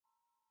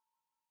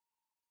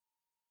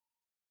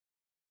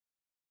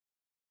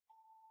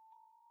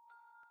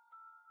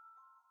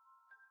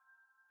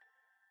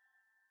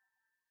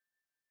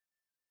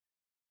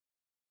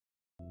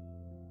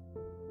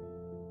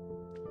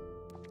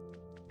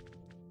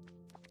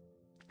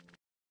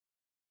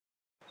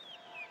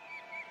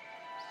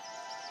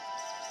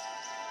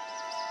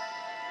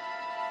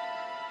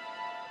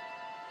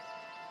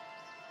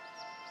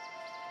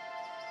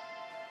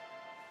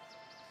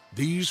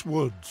These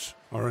woods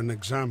are an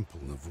example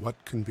of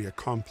what can be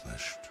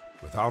accomplished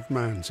without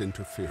man's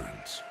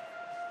interference.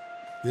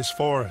 This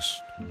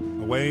forest,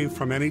 away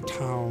from any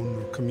town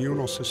or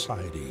communal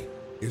society,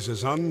 is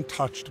as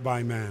untouched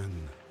by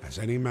man as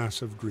any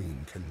mass of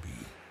green can be.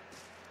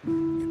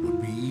 It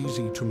would be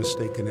easy to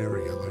mistake an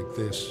area like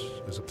this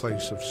as a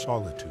place of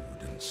solitude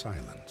and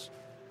silence.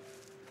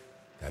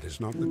 That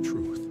is not the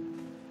truth.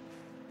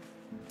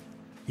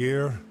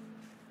 Here,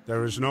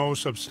 there is no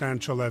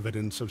substantial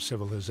evidence of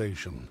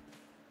civilization,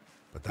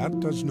 but that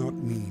does not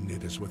mean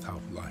it is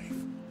without life.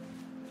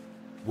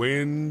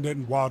 Wind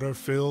and water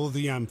fill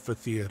the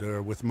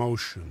amphitheater with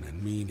motion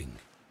and meaning.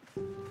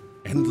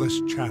 Endless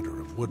chatter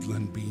of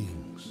woodland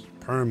beings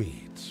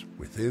permeates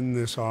within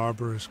this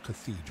arborous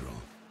cathedral.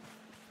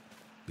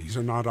 These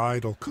are not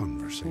idle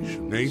conversations.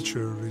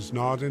 Nature is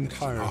not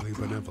entirely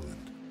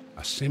benevolent.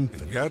 A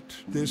symphony. And yet,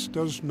 this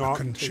does not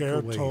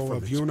concerto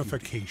of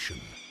unification.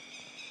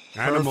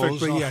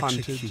 Animals are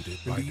hunted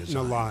and eaten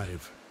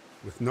alive,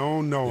 with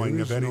no knowing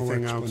of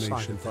anything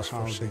outside of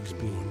how these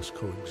beings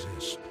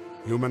coexist.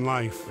 Human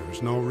life, there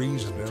is no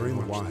reason very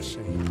much the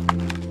same.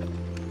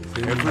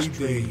 Every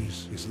day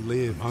is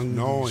lived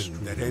knowing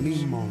that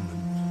any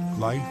moment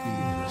life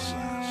is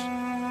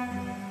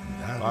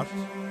last. But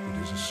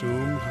it is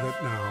assumed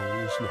that now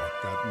is not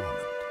that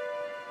moment.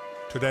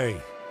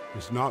 Today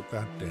is not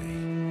that day.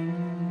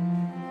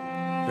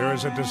 There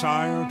is a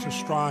desire to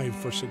strive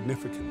for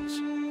significance.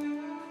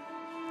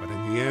 But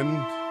in the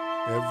end,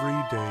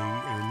 every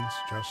day ends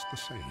just the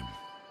same.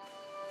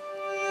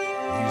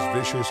 These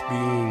vicious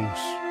beings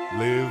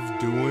live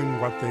doing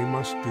what they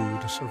must do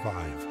to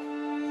survive,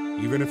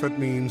 even if it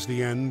means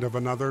the end of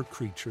another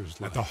creature's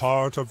life. At the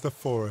heart of the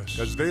forest,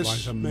 does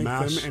this make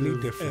them any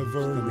different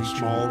than a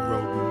small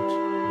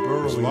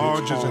rodent, as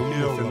large as a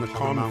hill in the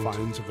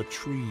confines of a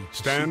tree,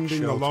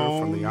 standing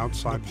alone from the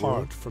outside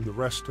apart from the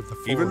rest of the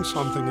forest? Even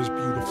something as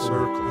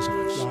beautiful as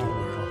a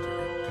flower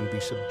can be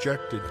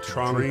subjected to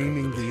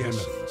draining the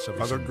essence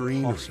of other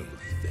greenery.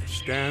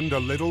 Stand a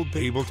little bit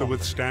able to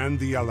withstand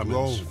the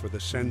elements for the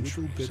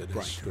centuries it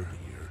has stood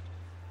here.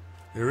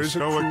 There is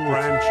stoic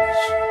branches,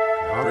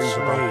 brings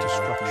about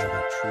destruction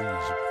of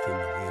trees within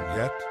the wind.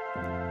 Yet,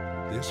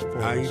 this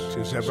night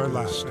is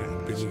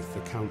everlasting beneath the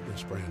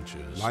countless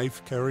branches.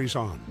 Life carries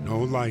on. No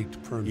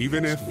light permeates,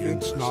 even if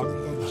it's not the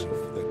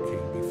life that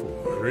came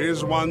before. There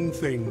is one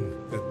thing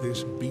that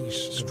this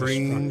beast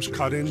streams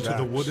cut into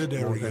the wooded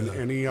area than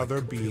any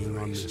other being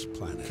on this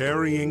planet,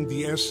 carrying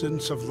the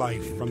essence of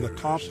life from the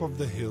top of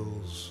the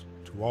hills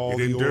to all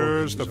the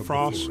endures the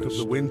frost of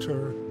the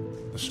winter,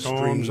 the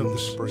storms of the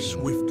spring,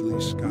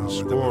 swiftly scour the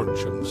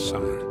scorch of the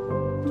sun,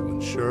 to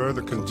ensure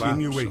the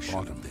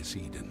continuation of this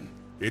Eden.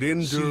 It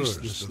endures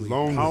the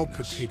loneliness,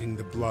 palpitating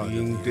the blood,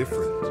 being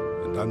different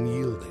and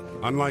unyielding.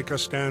 Unlike a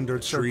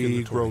standard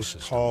tree, grows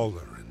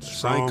taller and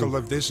stronger. The cycle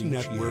of this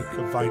network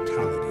of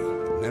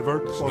vitality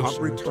never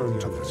closer return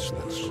to the others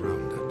that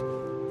surround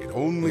it. It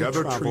only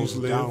other trees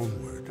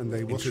downward, and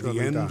they will into the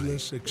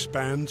endless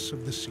expanse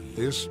of the sea.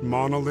 This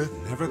monolith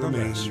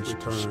nevertheless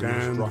remains to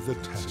stand the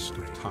test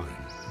of time.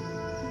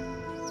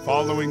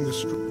 Following the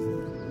stream.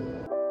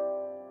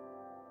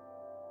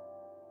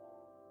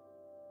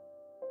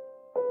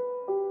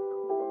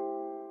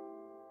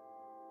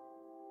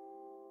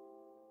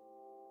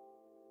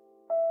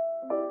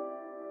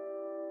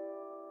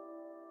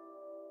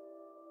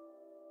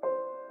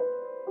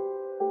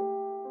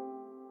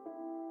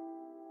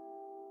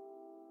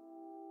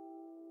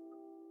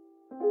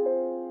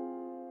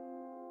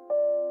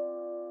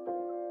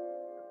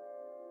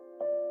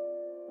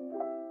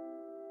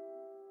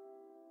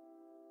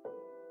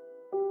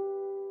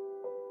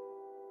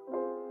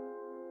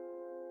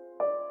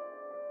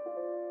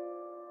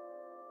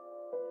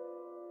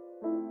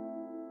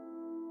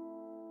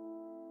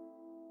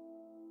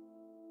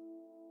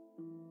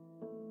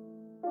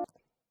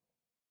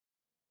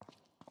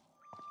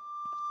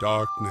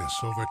 Darkness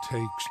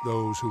overtakes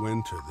those who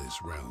enter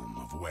this realm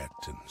of wet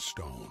and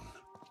stone.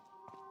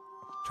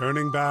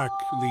 Turning back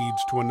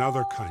leads to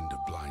another kind of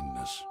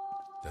blindness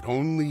that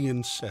only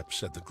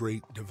incepts at the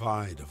great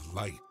divide of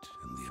light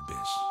and the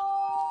abyss.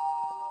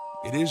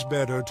 It is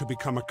better to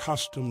become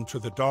accustomed to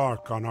the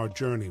dark on our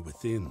journey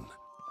within.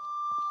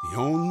 The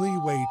only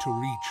way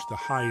to reach the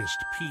highest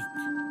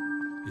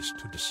peak is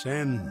to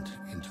descend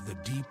into the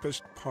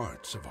deepest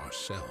parts of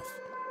ourself,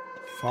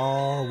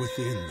 far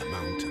within the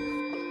mountain.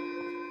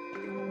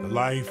 The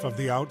life of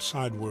the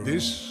outside world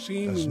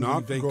does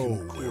not go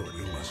where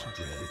we must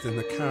dread. Within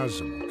the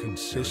chasm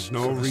consists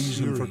no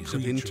reason for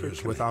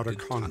creatures without a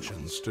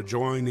conscience to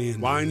join in,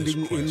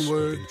 winding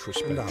inward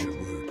and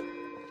outward.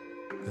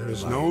 There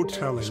is no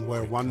telling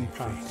where one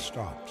path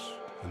stops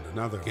and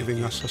another,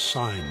 giving us a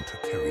sign to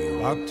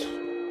carry on.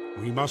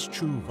 But we must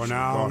choose. For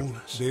now,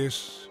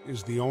 this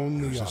is the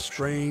only option. A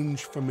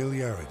strange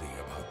familiarity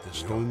about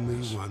this, the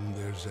only one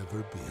there's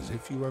ever been, as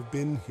if you have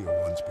been here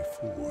once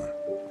before.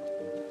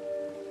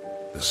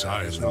 The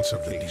silence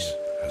of the deep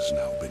has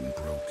now been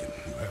broken.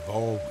 You have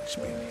always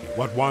been here.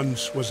 What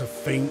once was a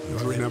faint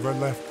dream never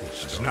left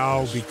this has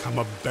now become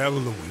a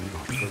bellowing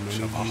beat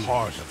of a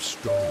heart of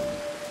stone,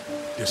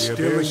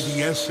 distilling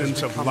the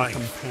essence of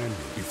life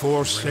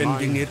before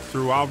sending it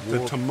throughout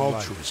the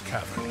tumultuous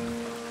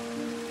cavern.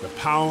 The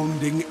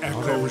pounding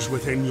echoes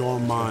within your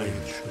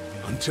mind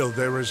until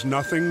there is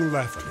nothing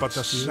left but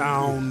the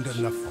sound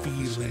and the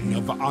feeling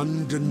of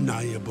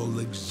undeniable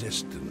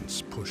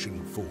existence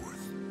pushing forth.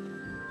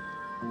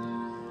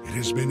 It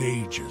has been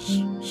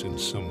ages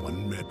since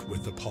someone met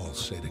with the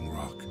pulsating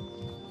rock.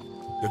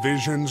 The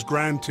visions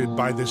granted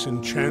by this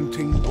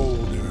enchanting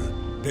boulder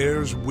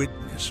bears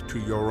witness to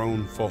your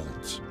own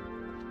faults.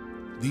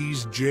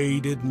 These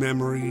jaded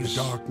memories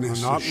are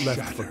not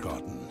left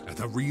forgotten at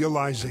the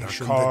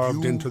realization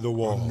carved into the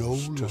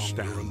walls to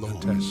stand the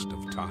test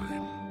of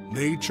time.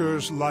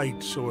 Nature's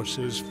light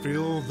sources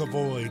fill the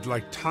void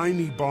like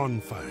tiny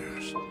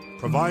bonfires,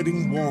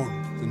 providing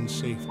warmth and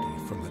safety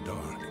from the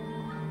dark.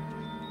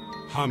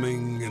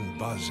 Humming and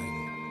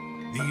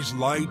buzzing, these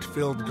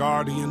light-filled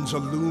guardians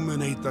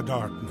illuminate the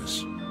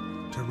darkness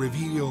to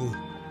reveal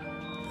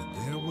that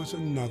there was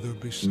another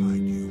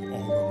beside you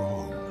all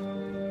along.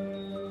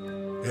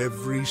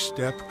 Every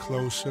step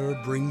closer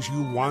brings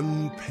you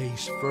one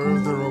pace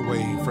further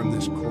away from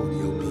this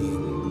cordial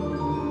being.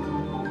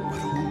 But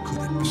who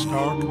could it be? A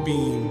stark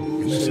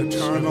beam in this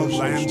eternal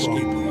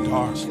landscape of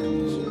darkness,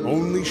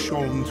 only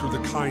shown through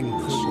the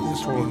kindness of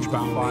this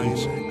torch-bound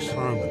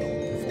terminal.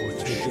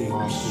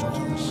 So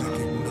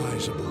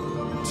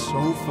recognizable, and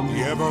so from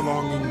the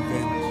ever-longing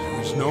vent,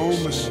 there is no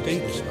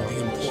mistaking the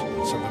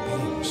importance of a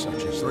being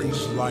such as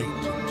brings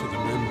light to the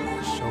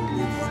memories so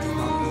many do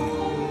not know.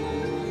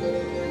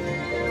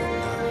 But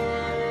now,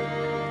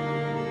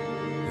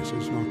 this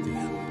is not the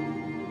end.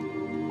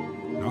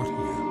 Not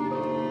here.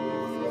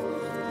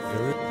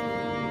 There is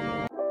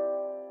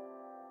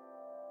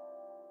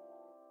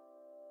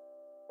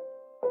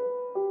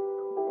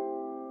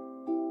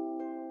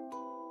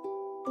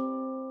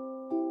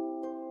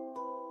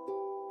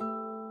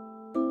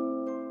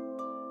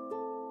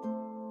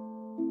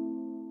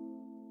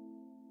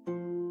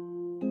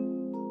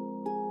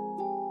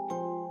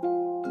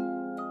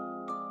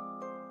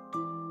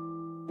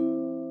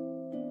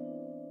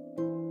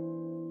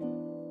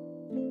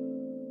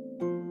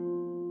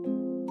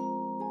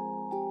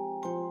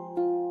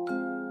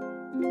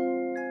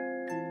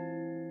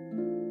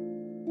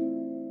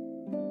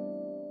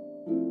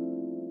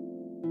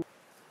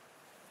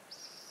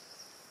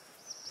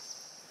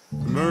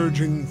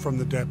emerging from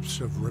the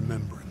depths of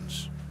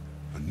remembrance,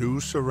 a new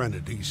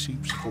serenity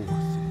seeps forth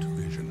into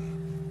vision.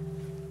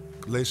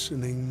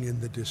 Glistening in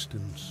the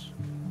distance,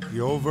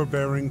 the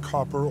overbearing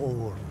copper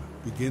orb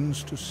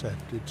begins to set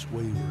its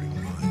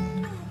wavering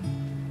mind.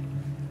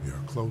 We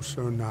are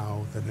closer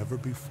now than ever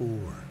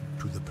before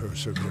to the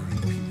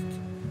persevering peak,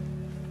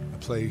 a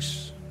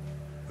place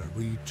where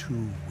we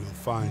too will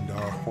find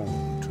our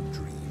home to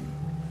dream.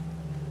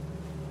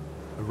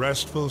 A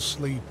restful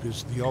sleep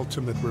is the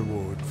ultimate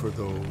reward for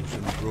those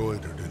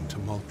embroidered in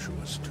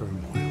tumultuous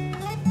turmoil.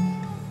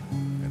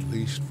 At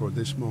least for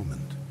this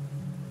moment,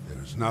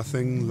 there is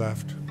nothing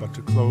left but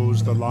to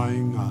close the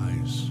lying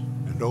eyes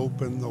and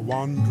open the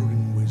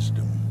wandering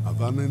wisdom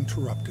of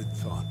uninterrupted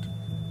thought.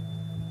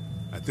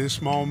 At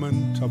this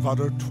moment of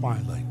utter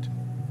twilight,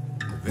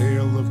 the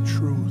veil of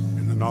truth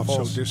in the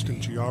not-so-distant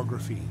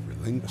geography,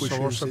 the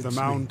source of the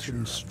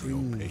mountain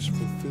streams,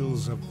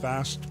 fulfills a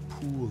vast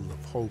pool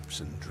of hopes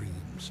and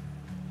dreams.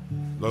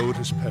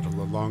 Lotus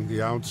petal along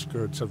the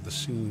outskirts of the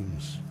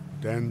seams,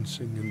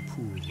 dancing and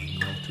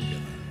pooling all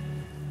together,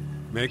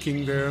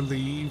 making their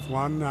leave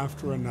one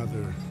after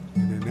another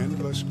in an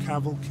endless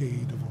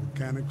cavalcade of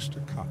organic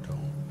staccato.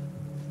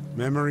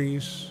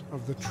 Memories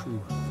of the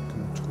truth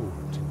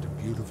contort into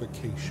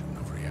beautification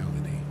of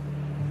reality.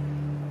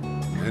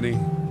 Many,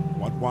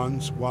 what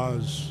once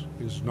was,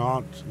 is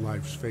not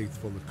life's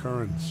faithful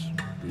occurrence,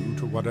 due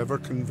to whatever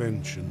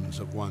conventions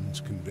of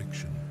one's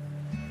conviction.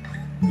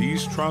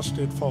 These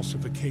trusted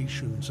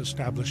falsifications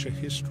establish a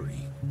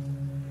history,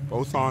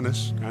 both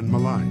honest and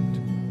maligned,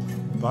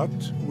 but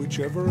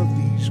whichever of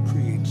these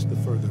creates the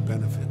further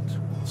benefit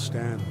will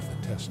stand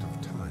the test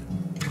of time.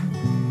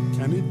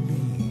 Can it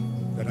be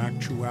that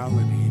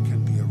actuality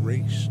can be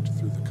erased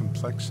through the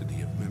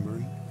complexity of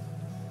memory?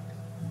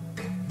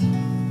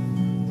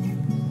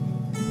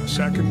 A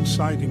second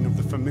sighting of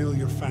the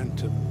familiar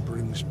phantom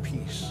brings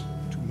peace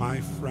to my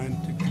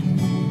frantic,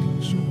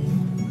 waiting soul.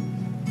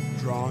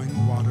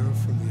 Drawing water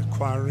from the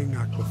acquiring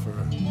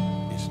aquifer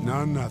is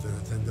none other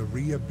than the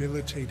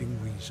rehabilitating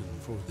reason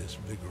for this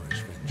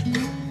vigorous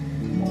venture.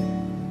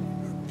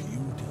 Her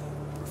beauty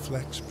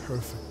reflects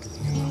perfectly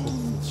in the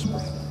hopeful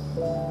spring.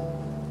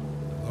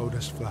 The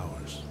lotus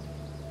flowers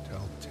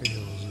tell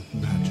tales of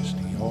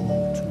majesty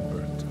all to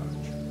her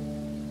touch.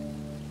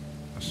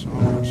 A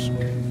song of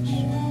sweetness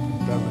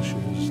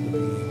embellishes the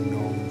being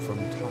known from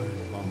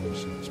time long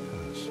since past.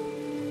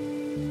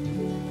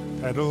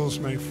 Petals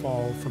may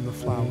fall from the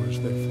flowers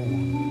they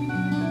form.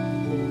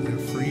 Their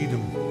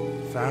freedom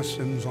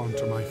fastens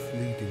onto my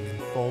fleeting and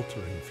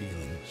faltering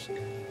feelings.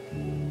 A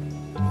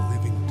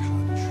living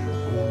touch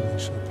only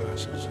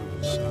surpasses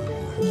the sun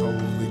has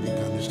only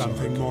begun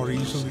something more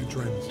easily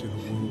dreamt in a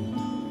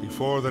world.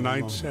 Before the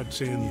night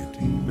sets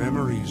in,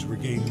 memories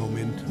regain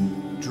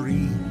momentum.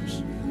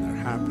 Dreams and their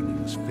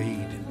happenings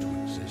fade into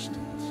existence.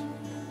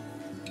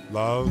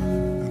 Love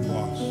and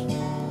loss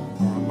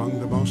are among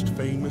the most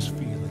famous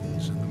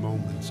feelings in the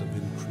moments of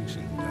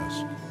increasing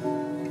dusk.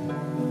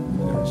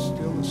 There is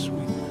still a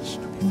sweetness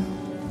to be felt.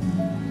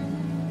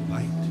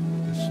 Light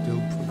is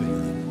still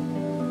prevailing.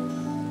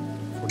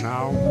 For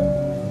now,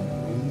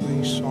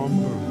 only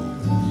somber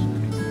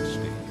moments take the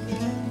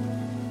stage.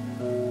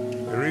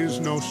 There is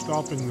no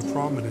stopping the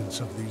prominence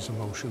of these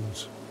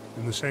emotions.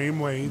 In the same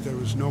way, there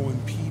is no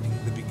impeding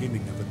the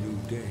beginning of a new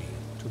day.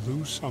 To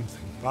lose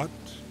something, but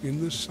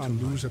in the sun,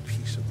 to lose a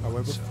piece of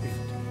however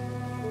faint,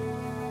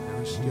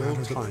 there is still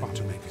time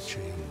to make a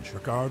change,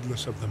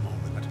 regardless of the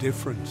moment. A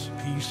difference,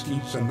 peace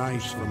keeps the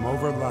night from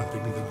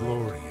overlapping the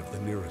glory of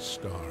the nearest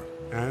star.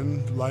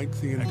 And like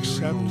the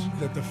accept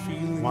that the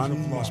feeling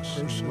one lost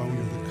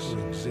loneliness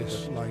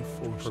exists, life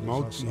forces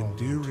promote the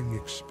endearing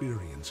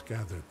experience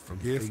gathered from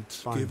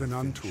gifts given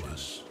unto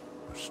us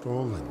or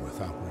stolen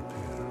without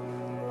repair.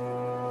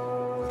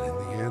 But in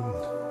the end,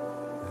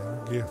 they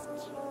are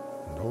gifts,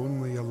 and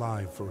only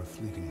alive for a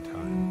fleeting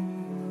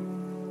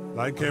time.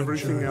 Like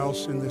everything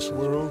else in this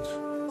world,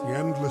 the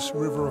endless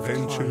river of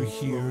venture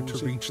here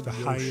to reach the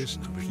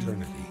highest of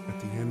eternity at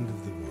the end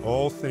of the world.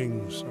 All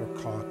things are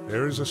caught.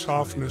 There is a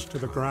softness to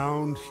the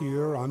ground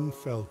here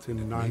unfelt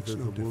in neither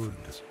the wood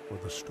or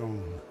the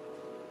stone.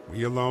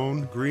 We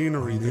alone,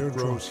 greenery that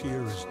grows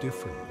here is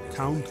different.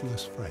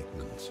 Countless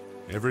fragments.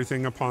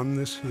 Everything upon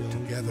this hill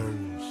together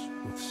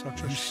with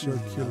such a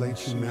circulate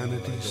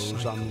humanity,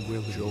 those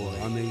unwilling, joy,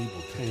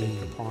 unable to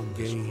take upon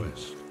this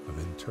quest of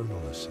internal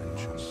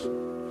ascension.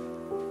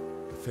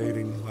 The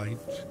fading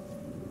light.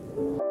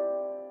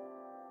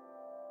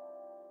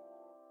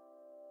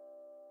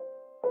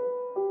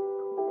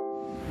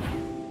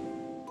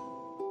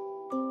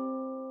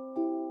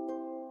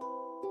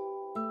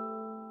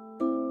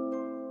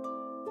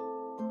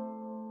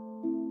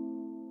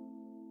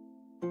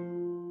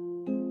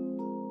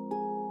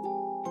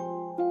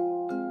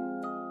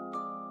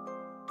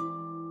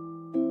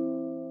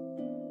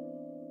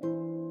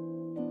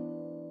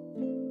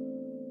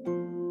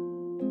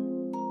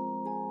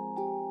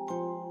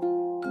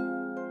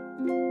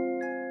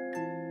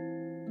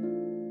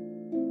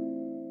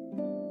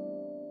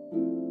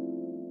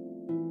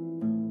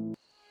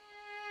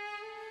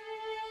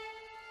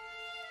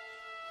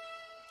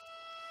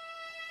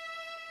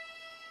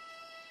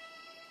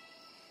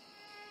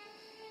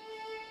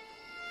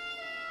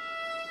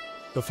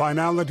 The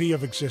finality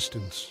of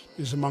existence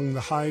is among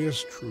the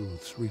highest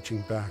truths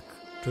reaching back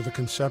to the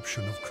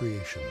conception of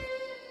creation.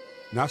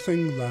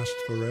 Nothing lasts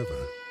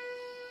forever,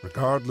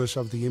 regardless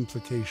of the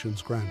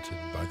implications granted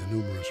by the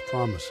numerous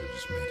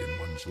promises made in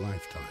one's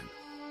lifetime.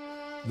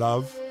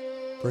 Love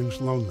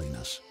brings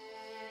loneliness.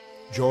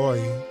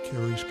 Joy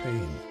carries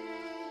pain.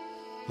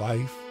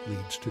 Life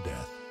leads to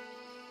death.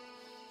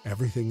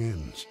 Everything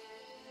ends.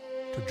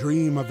 To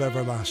dream of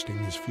everlasting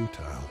is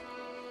futile.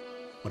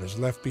 What is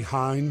left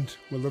behind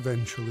will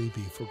eventually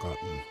be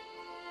forgotten.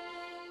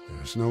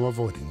 There is no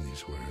avoiding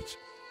these words.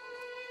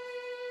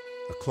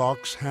 The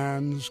clock's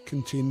hands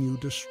continue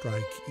to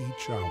strike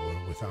each hour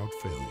without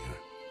failure,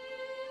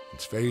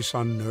 its face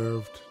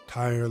unnerved,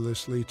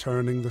 tirelessly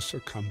turning the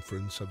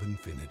circumference of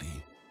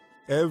infinity.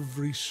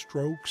 Every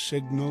stroke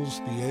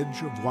signals the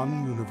edge of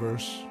one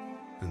universe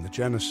and the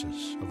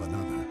genesis of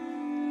another.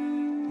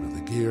 Will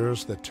the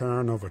gears that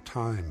turn over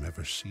time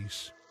ever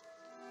cease?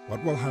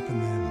 What will happen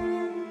then?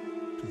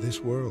 To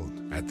this world.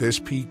 At this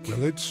peak,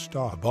 will it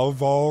stop?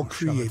 Above all,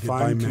 created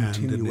by man,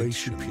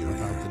 continuation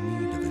without the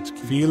need of its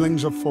keeper.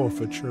 Feelings of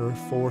forfeiture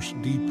force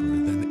deeper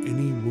than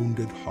any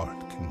wounded heart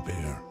can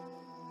bear.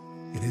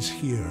 It is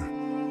here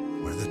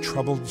where the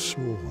troubled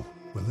soul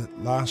will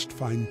at last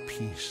find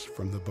peace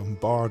from the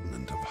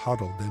bombardment of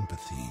huddled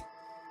empathy.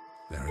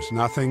 There is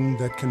nothing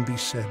that can be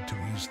said to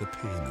ease the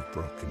pain of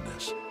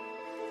brokenness.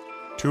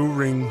 Two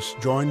rings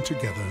joined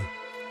together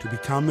to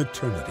become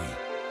eternity.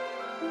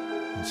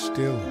 And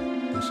still,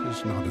 this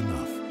is not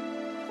enough.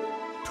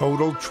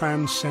 Total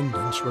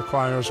transcendence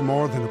requires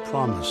more than a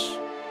promise,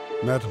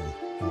 metal,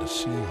 and a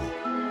seal.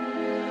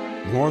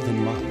 More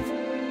than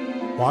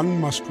love. One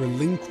must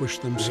relinquish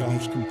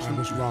themselves completely. I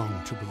was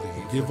wrong to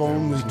believe. Give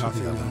only to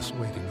the others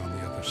waiting on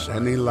the other side.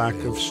 Any lack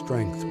of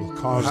strength will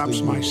cause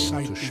perhaps my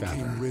sight to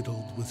shatter,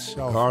 riddled with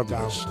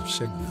regardless of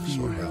sickness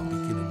or health.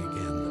 Beginning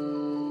again.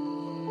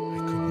 I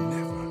could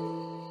never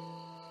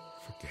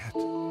forget.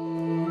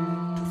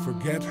 To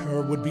forget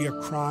her would be a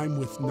crime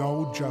with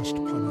no just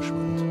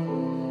punishment,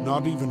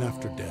 not even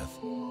after death.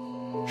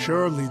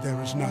 Surely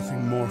there is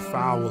nothing more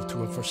foul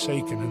to have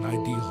forsaken an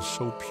ideal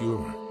so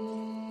pure.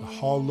 The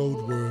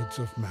hollowed words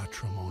of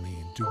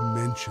matrimony do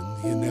mention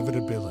the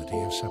inevitability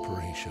of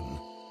separation.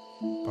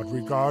 But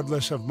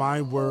regardless of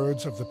my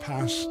words of the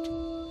past,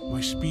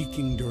 my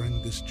speaking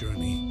during this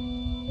journey,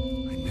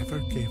 I never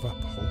gave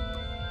up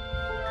hope.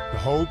 The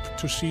hope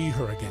to see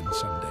her again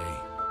someday,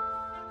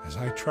 As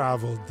I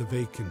traveled the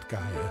vacant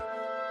Gaia,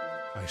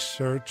 I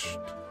searched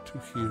to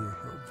hear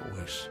her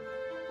voice,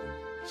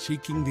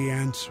 seeking the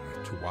answer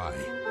to why.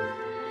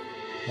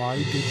 Why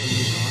did we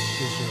not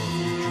deserve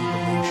the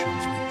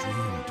jubilations we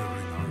dreamed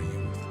during our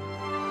youth?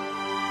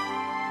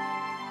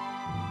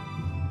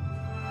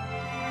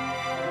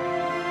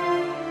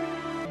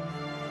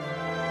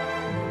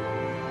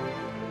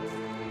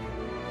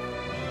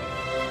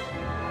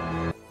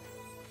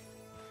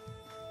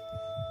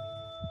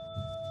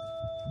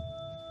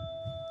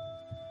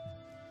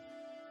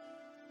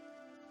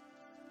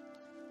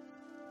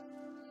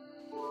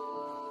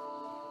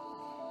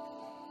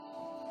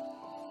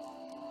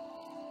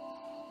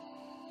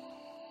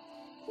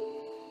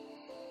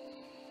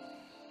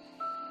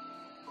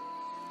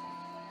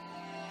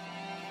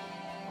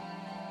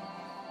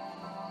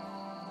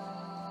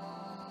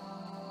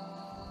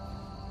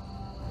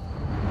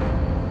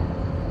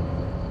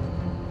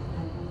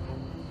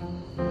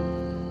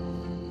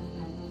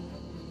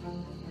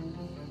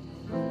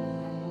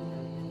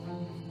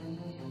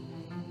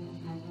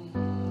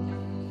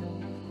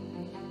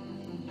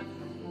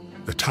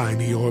 The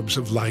tiny orbs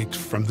of light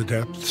from the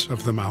depths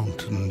of the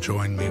mountain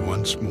join me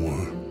once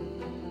more,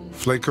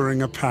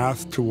 flickering a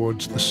path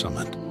towards the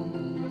summit,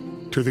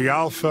 to the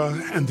Alpha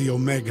and the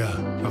Omega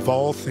of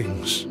all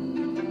things.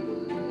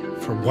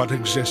 For what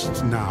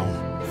exists now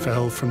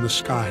fell from the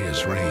sky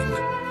as rain,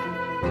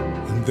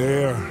 and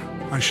there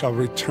I shall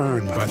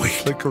return by the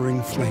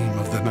flickering flame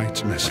of the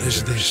night's messenger. What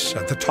is this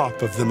at the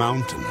top of the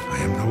mountain? I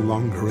am no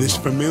longer alone. This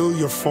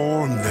familiar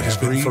form that has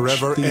been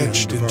forever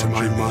etched into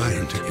my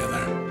mind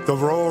together. The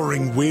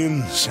roaring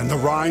winds and the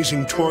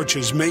rising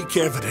torches make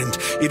evident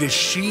it is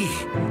she,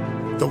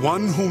 the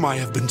one whom I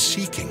have been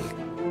seeking.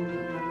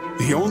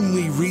 The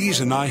only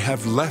reason I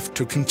have left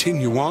to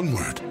continue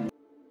onward.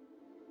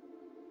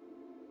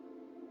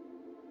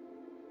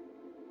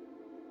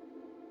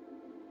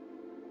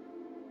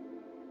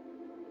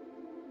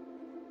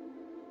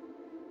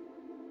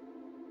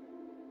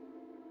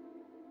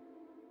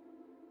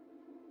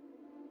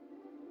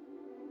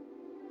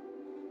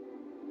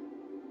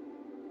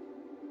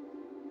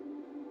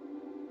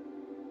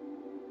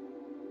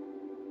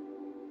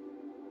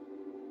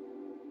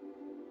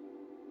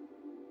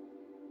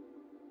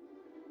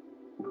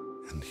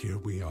 And here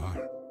we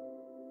are,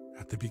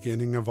 at the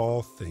beginning of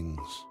all things,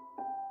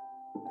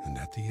 and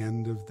at the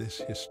end of this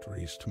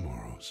history's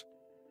tomorrows.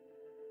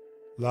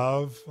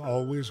 Love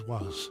always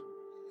was,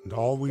 and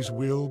always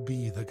will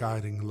be the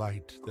guiding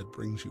light that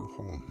brings you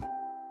home,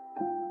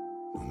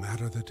 no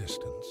matter the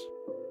distance,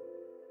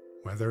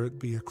 whether it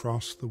be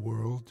across the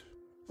world,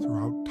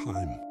 throughout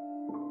time,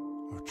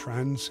 or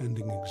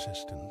transcending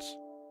existence.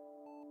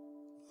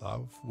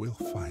 Love will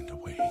find a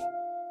way.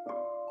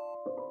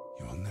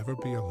 You will never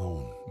be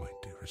alone, my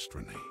dearest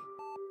Renee.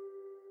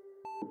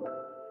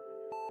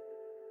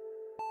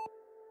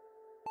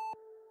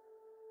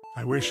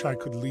 I wish I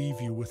could leave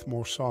you with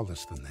more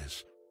solace than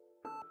this,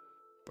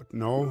 but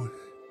know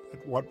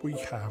that what we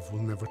have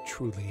will never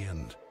truly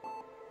end.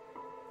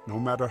 No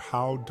matter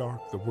how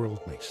dark the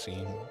world may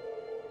seem,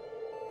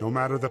 no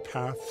matter the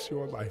paths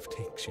your life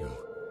takes you,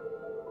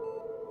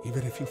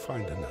 even if you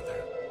find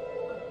another,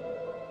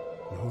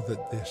 know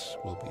that this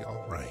will be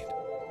all right.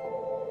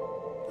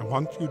 I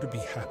want you to be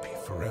happy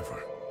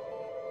forever.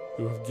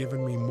 You have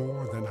given me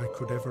more than I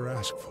could ever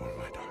ask for,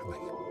 my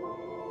darling.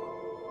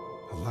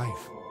 A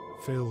life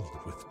filled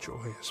with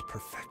joyous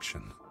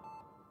perfection.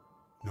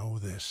 Know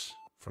this,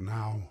 for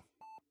now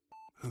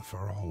and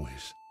for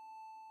always.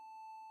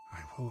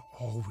 I will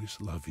always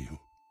love you.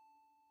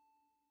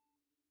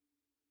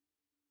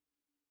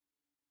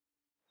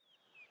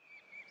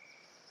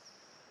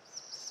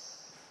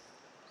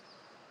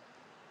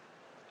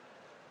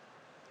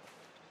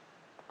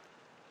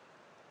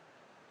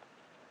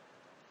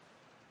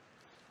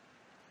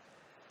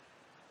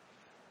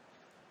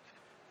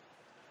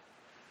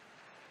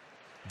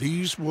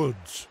 These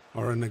woods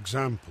are an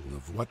example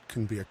of what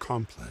can be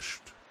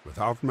accomplished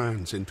without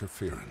man's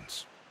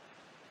interference.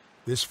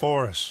 This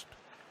forest,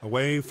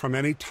 away from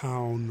any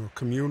town or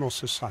communal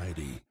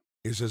society,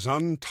 is as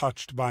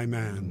untouched by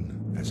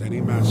man as any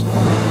massive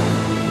forest.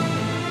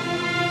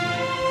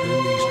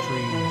 In these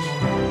trees,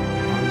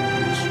 among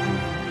these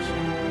streams,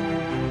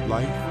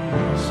 life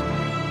is